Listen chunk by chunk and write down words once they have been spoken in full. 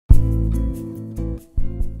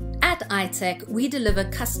Itec, we deliver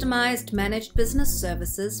customized managed business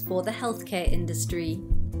services for the healthcare industry.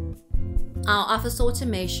 Our office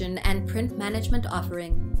automation and print management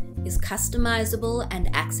offering is customizable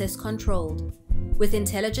and access controlled, with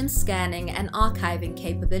intelligent scanning and archiving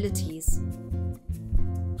capabilities.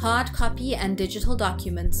 Hard copy and digital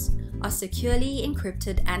documents are securely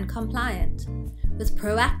encrypted and compliant, with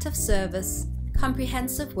proactive service,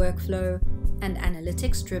 comprehensive workflow, and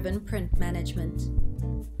analytics-driven print management.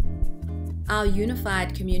 Our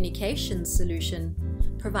unified communications solution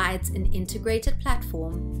provides an integrated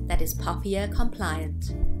platform that is POPIA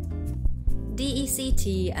compliant.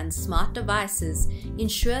 DECT and smart devices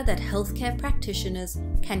ensure that healthcare practitioners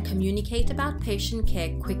can communicate about patient care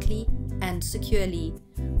quickly and securely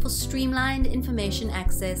for streamlined information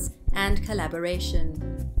access and collaboration.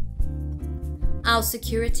 Our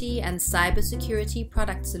security and cybersecurity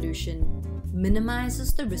product solution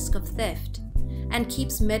minimizes the risk of theft and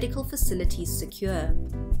keeps medical facilities secure.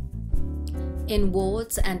 In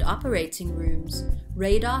wards and operating rooms,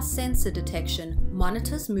 radar sensor detection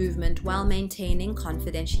monitors movement while maintaining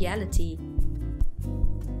confidentiality.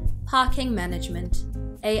 Parking management,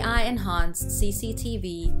 AI-enhanced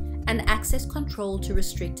CCTV, and access control to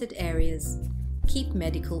restricted areas keep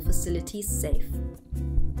medical facilities safe.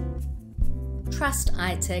 Trust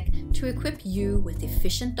Itec to equip you with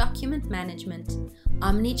efficient document management,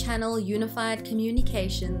 omni-channel unified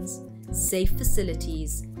communications, safe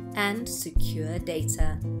facilities, and secure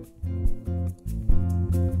data.